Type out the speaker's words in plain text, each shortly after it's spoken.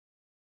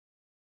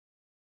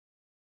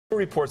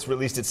Reports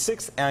released its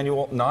 6th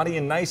annual Naughty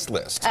and Nice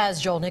list.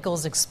 As Joel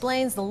Nichols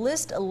explains, the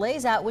list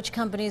lays out which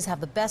companies have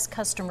the best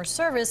customer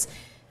service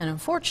and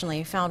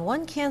unfortunately found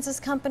one Kansas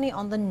company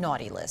on the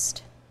naughty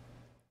list.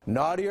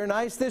 Naughty or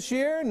nice this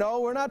year? No,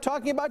 we're not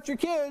talking about your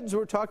kids.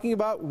 We're talking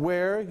about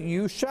where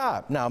you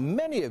shop. Now,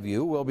 many of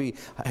you will be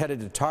headed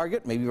to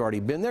Target. Maybe you've already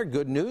been there.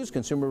 Good news,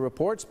 Consumer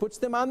Reports puts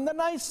them on the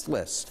nice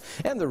list.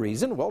 And the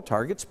reason? Well,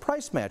 Target's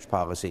price match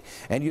policy.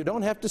 And you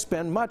don't have to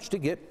spend much to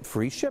get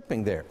free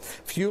shipping there.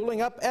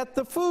 Fueling up at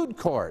the food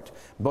court.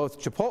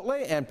 Both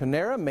Chipotle and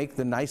Panera make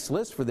the nice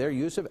list for their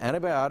use of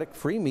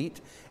antibiotic-free meat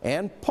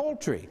and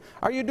poultry.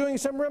 Are you doing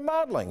some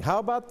remodeling? How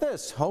about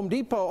this? Home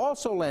Depot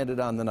also landed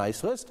on the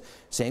nice list.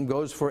 Same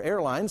goes for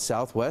airlines,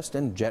 Southwest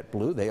and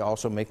JetBlue. They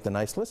also make the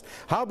nice list.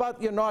 How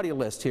about your naughty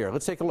list here?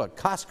 Let's take a look.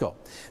 Costco.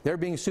 They're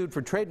being sued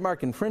for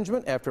trademark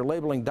infringement after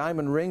labeling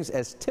diamond rings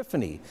as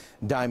Tiffany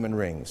diamond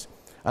rings.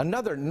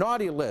 Another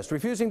naughty list,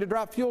 refusing to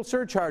drop fuel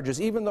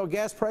surcharges even though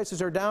gas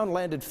prices are down,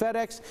 landed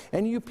FedEx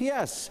and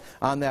UPS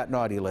on that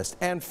naughty list.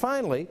 And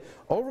finally,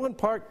 Overland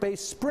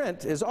Park-based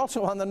Sprint is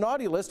also on the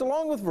naughty list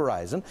along with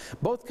Verizon.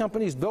 Both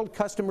companies billed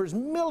customers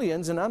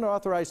millions in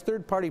unauthorized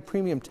third-party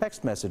premium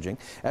text messaging.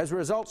 As a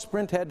result,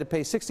 Sprint had to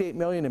pay $68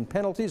 million in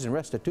penalties and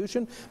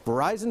restitution.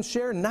 Verizon's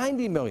share,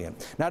 $90 million.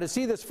 Now, to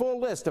see this full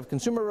list of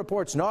Consumer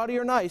Reports naughty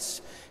or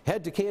nice,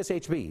 head to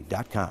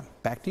KSHB.com.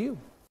 Back to you.